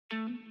For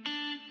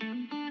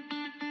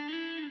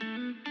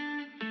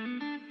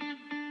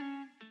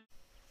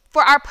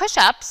our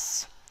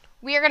push-ups,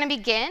 we are going to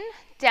begin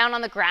down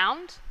on the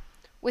ground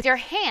with your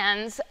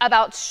hands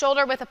about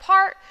shoulder width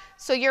apart,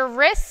 so your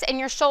wrists and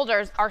your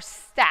shoulders are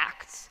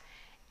stacked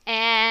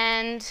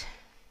and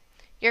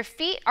your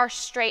feet are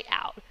straight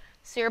out.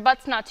 So your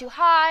butt's not too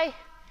high,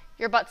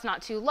 your butt's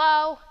not too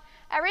low.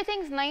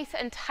 Everything's nice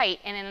and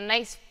tight and in a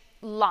nice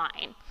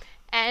line.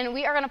 And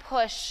we are going to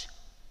push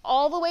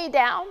all the way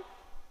down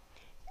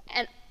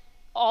and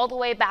all the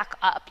way back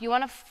up. You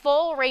want a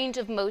full range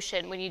of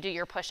motion when you do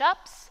your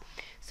push-ups.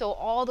 So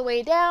all the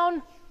way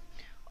down,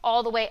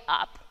 all the way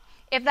up.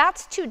 If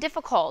that's too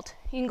difficult,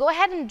 you can go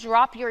ahead and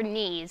drop your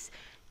knees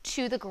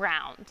to the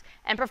ground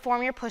and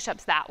perform your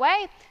push-ups that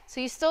way.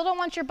 So you still don't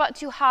want your butt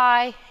too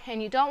high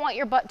and you don't want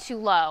your butt too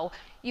low.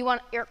 You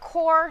want your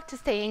core to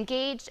stay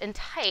engaged and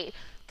tight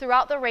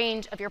throughout the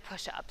range of your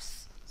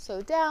push-ups.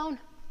 So down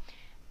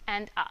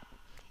and up.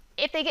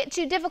 If they get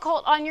too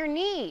difficult on your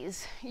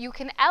knees, you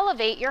can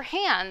elevate your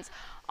hands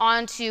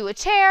onto a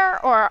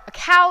chair or a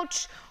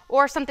couch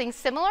or something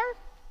similar.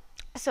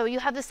 So you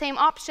have the same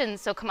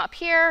options. So come up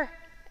here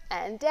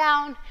and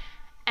down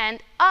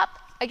and up.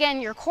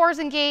 Again, your core's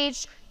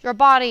engaged, your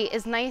body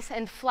is nice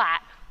and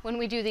flat when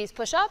we do these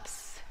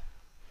push-ups.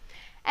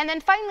 And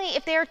then finally,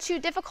 if they are too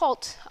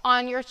difficult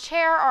on your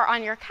chair or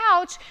on your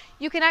couch,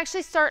 you can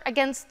actually start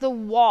against the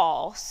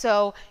wall.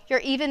 So you're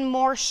even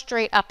more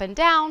straight up and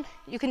down.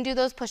 You can do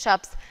those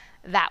push-ups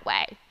that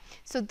way.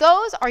 So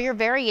those are your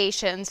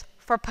variations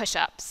for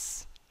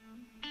push-ups.